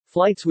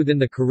Flights within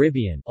the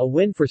Caribbean, a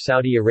win for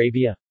Saudi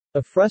Arabia?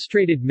 A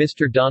frustrated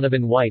Mr.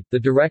 Donovan White, the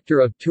Director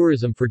of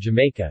Tourism for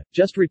Jamaica,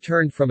 just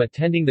returned from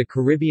attending the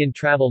Caribbean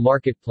Travel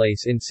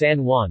Marketplace in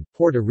San Juan,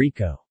 Puerto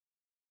Rico.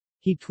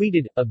 He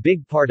tweeted, "A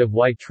big part of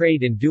why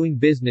trade and doing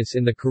business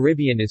in the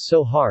Caribbean is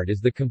so hard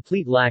is the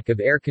complete lack of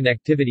air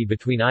connectivity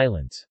between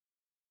islands.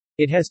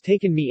 It has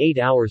taken me 8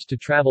 hours to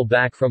travel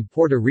back from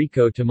Puerto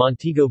Rico to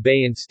Montego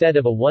Bay instead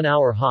of a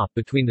 1-hour hop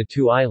between the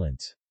two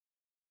islands.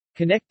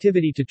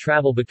 Connectivity to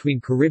travel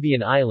between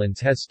Caribbean islands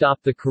has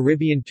stopped the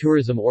Caribbean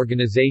Tourism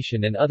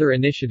Organization and other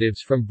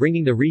initiatives from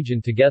bringing the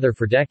region together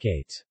for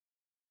decades.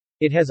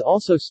 It has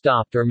also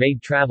stopped or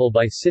made travel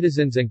by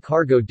citizens and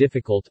cargo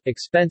difficult,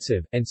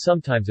 expensive, and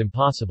sometimes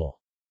impossible."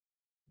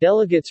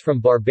 Delegates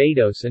from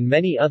Barbados and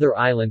many other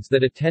islands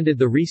that attended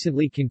the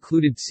recently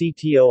concluded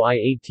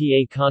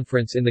CTO-IATA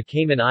conference in the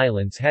Cayman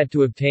Islands had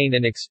to obtain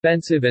an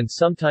expensive and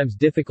sometimes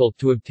difficult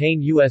to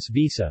obtain U.S.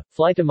 visa,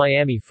 fly to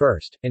Miami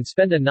first, and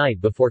spend a night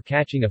before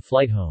catching a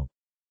flight home.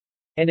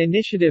 An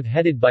initiative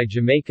headed by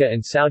Jamaica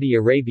and Saudi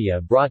Arabia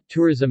brought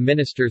tourism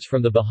ministers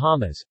from the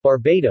Bahamas,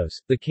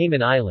 Barbados, the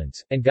Cayman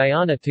Islands, and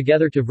Guyana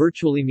together to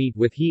virtually meet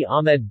with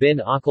Ahmed bin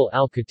Aqil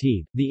Al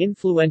Khatib, the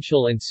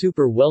influential and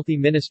super-wealthy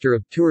Minister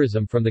of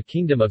Tourism from the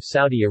Kingdom of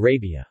Saudi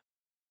Arabia.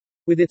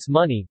 With its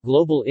money,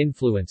 global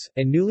influence,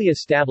 and newly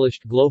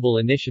established global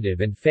initiative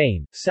and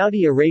fame,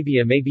 Saudi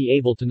Arabia may be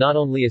able to not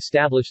only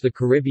establish the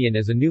Caribbean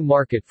as a new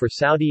market for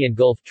Saudi and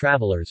Gulf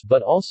travelers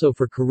but also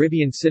for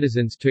Caribbean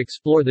citizens to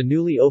explore the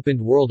newly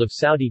opened world of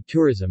Saudi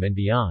tourism and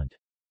beyond.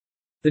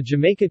 The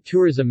Jamaica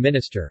Tourism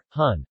Minister,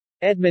 Hon.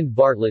 Edmund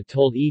Bartlett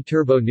told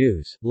eTurbo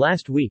News,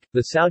 "Last week,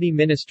 the Saudi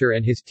minister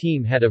and his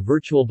team had a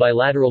virtual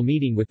bilateral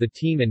meeting with the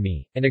team and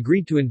me, and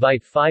agreed to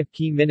invite 5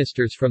 key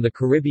ministers from the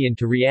Caribbean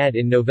to Riyadh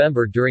in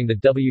November during the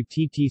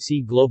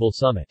WTTC Global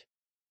Summit.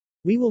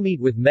 We will meet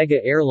with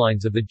mega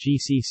airlines of the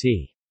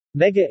GCC.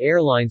 Mega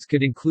airlines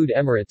could include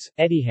Emirates,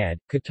 Etihad,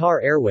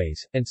 Qatar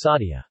Airways, and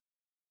Saudia."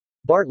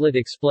 Bartlett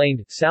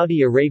explained,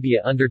 Saudi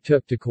Arabia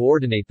undertook to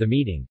coordinate the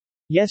meeting.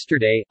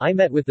 "Yesterday, I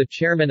met with the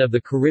chairman of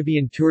the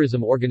Caribbean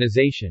Tourism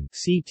Organization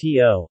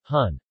 (CTO),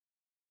 Hon.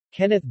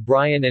 Kenneth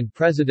Bryan, and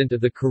president of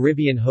the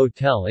Caribbean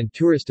Hotel and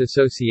Tourist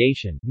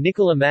Association,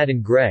 Nicola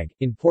Madden Gregg,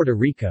 in Puerto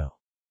Rico.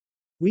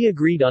 We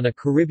agreed on a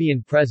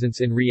Caribbean presence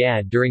in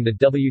Riyadh during the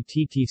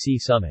WTTC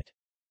summit."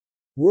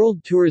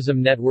 World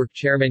Tourism Network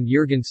chairman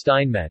Jürgen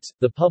Steinmetz,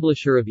 the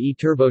publisher of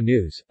eTurbo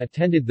News,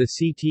 attended the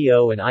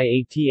CTO and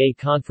IATA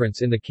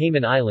conference in the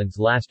Cayman Islands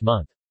last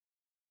month.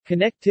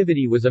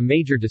 Connectivity was a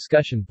major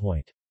discussion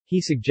point.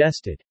 He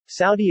suggested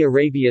Saudi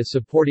Arabia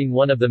supporting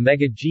one of the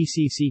mega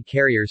GCC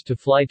carriers to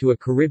fly to a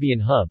Caribbean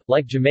hub,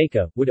 like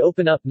Jamaica, would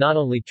open up not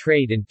only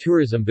trade and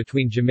tourism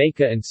between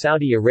Jamaica and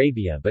Saudi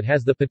Arabia but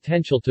has the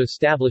potential to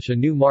establish a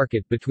new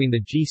market between the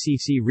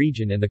GCC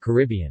region and the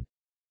Caribbean.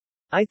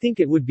 I think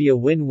it would be a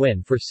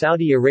win-win for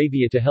Saudi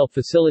Arabia to help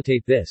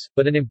facilitate this,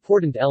 but an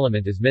important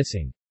element is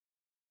missing.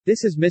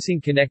 This is missing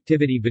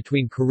connectivity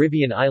between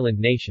Caribbean island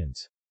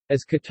nations.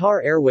 As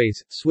Qatar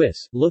Airways,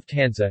 Swiss,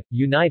 Lufthansa,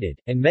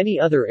 United, and many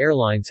other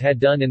airlines had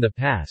done in the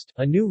past,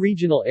 a new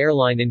regional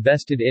airline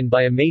invested in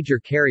by a major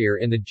carrier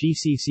in the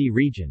GCC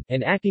region,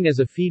 and acting as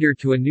a feeder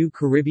to a new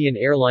Caribbean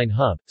airline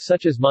hub,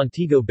 such as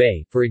Montego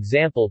Bay, for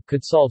example,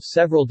 could solve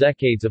several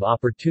decades of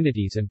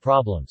opportunities and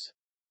problems.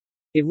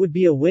 It would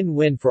be a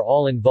win-win for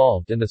all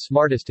involved and the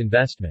smartest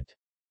investment.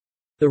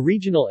 The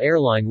regional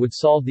airline would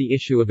solve the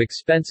issue of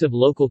expensive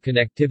local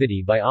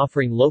connectivity by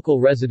offering local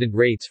resident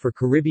rates for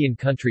Caribbean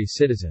countries'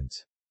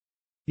 citizens.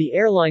 The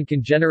airline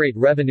can generate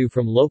revenue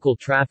from local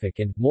traffic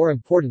and, more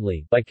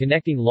importantly, by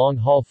connecting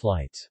long-haul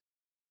flights.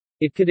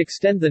 It could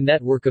extend the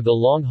network of the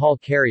long-haul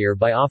carrier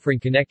by offering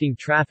connecting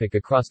traffic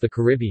across the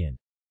Caribbean.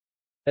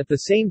 At the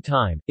same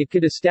time, it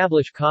could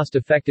establish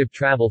cost-effective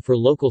travel for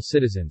local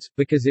citizens,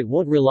 because it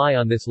won't rely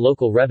on this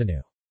local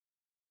revenue.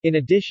 In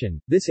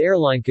addition, this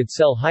airline could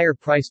sell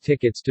higher-priced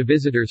tickets to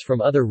visitors from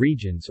other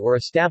regions or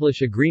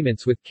establish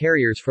agreements with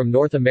carriers from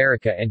North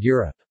America and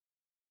Europe.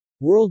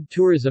 World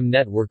Tourism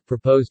Network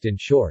proposed in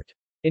short.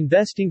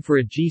 Investing for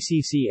a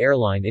GCC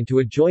airline into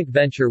a joint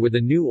venture with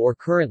a new or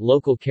current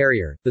local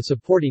carrier, the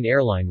supporting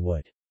airline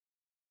would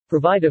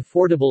provide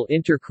affordable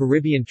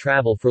inter-Caribbean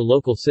travel for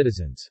local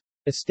citizens.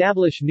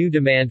 Establish new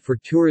demand for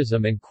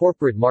tourism and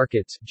corporate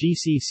markets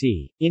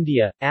GCC,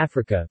 India,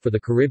 Africa for the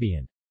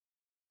Caribbean.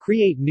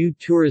 Create new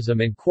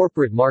tourism and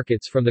corporate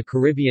markets from the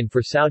Caribbean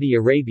for Saudi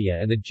Arabia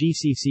and the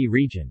GCC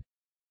region.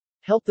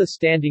 Help the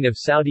standing of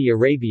Saudi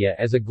Arabia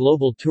as a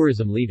global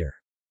tourism leader.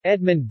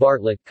 Edmund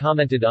Bartlett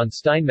commented on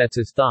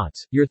Steinmetz's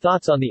thoughts. Your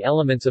thoughts on the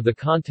elements of the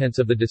contents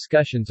of the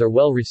discussions are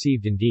well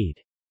received indeed.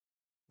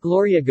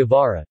 Gloria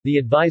Guevara, the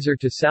advisor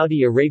to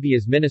Saudi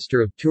Arabia's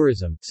Minister of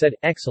Tourism, said,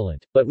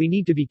 excellent, but we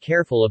need to be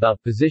careful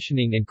about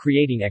positioning and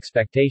creating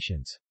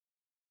expectations.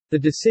 The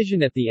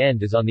decision at the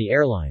end is on the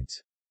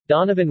airlines.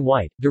 Donovan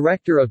White,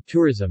 Director of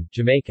Tourism,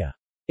 Jamaica.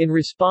 In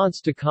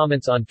response to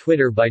comments on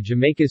Twitter by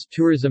Jamaica's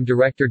tourism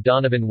director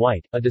Donovan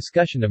White, a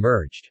discussion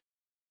emerged.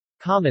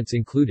 Comments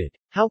included,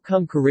 how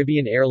come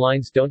Caribbean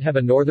Airlines don't have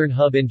a northern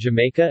hub in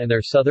Jamaica and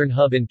their southern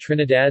hub in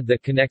Trinidad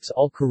that connects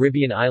all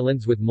Caribbean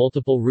islands with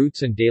multiple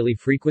routes and daily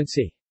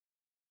frequency?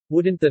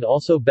 Wouldn't that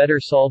also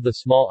better solve the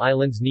small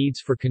islands' needs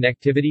for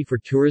connectivity for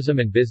tourism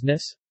and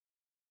business?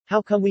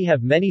 How come we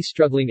have many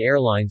struggling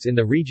airlines in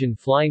the region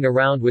flying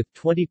around with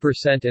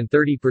 20% and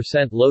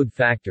 30% load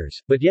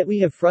factors, but yet we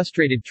have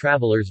frustrated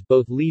travelers,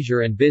 both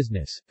leisure and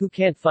business, who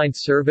can't find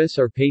service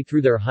or pay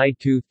through their high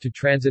tooth to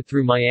transit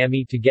through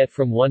Miami to get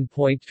from one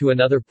point to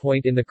another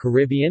point in the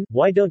Caribbean?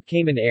 Why don't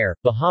Cayman Air,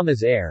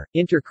 Bahamas Air,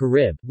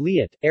 Intercarib,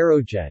 Liat,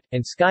 Aerojet,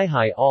 and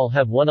Skyhigh all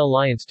have one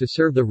alliance to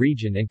serve the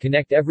region and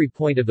connect every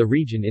point of the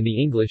region in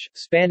the English,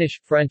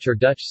 Spanish, French or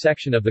Dutch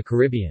section of the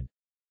Caribbean?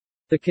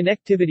 The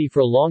connectivity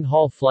for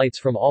long-haul flights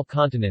from all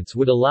continents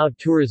would allow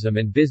tourism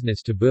and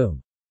business to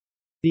boom.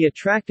 The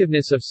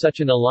attractiveness of such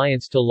an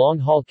alliance to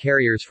long-haul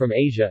carriers from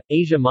Asia,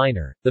 Asia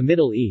Minor, the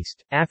Middle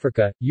East,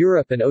 Africa,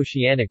 Europe and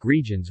Oceanic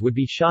regions would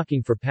be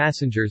shocking for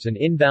passengers and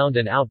inbound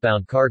and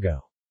outbound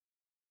cargo.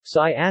 So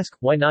I ask,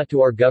 why not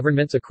to our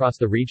governments across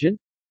the region?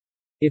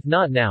 If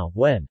not now,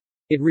 when?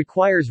 It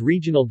requires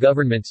regional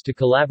governments to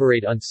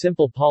collaborate on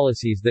simple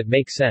policies that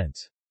make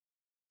sense.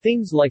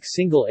 Things like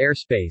single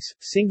airspace,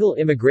 single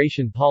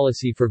immigration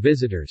policy for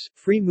visitors,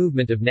 free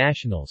movement of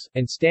nationals,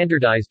 and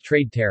standardized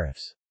trade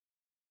tariffs.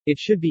 It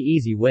should be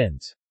easy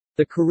wins.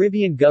 The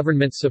Caribbean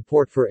government's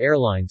support for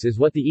airlines is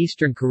what the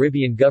Eastern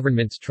Caribbean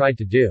governments tried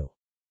to do.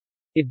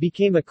 It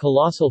became a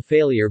colossal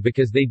failure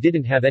because they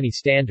didn't have any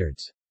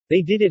standards.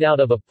 They did it out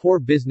of a poor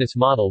business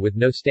model with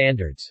no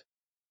standards.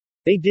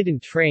 They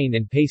didn't train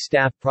and pay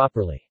staff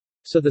properly.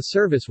 So the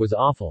service was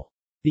awful.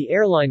 The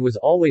airline was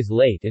always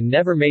late and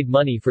never made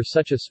money for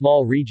such a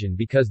small region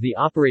because the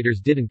operators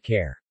didn't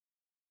care.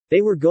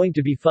 They were going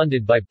to be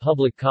funded by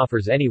public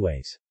coffers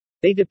anyways.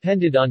 They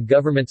depended on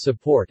government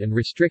support and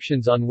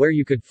restrictions on where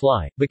you could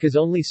fly, because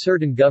only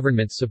certain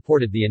governments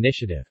supported the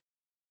initiative.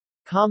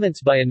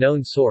 Comments by a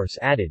known source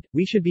added,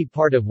 we should be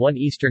part of one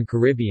Eastern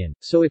Caribbean,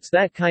 so it's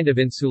that kind of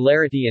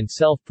insularity and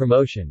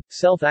self-promotion,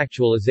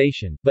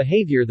 self-actualization,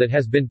 behavior that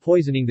has been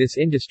poisoning this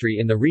industry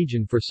in the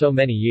region for so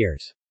many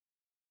years.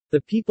 The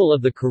people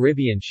of the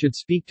Caribbean should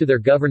speak to their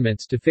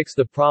governments to fix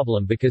the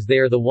problem because they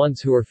are the ones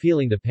who are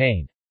feeling the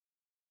pain.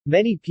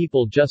 Many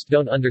people just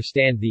don't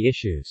understand the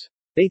issues.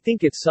 They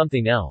think it's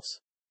something else.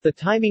 The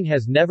timing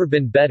has never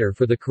been better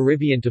for the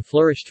Caribbean to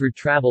flourish through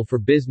travel for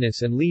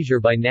business and leisure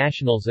by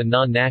nationals and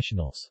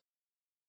non-nationals.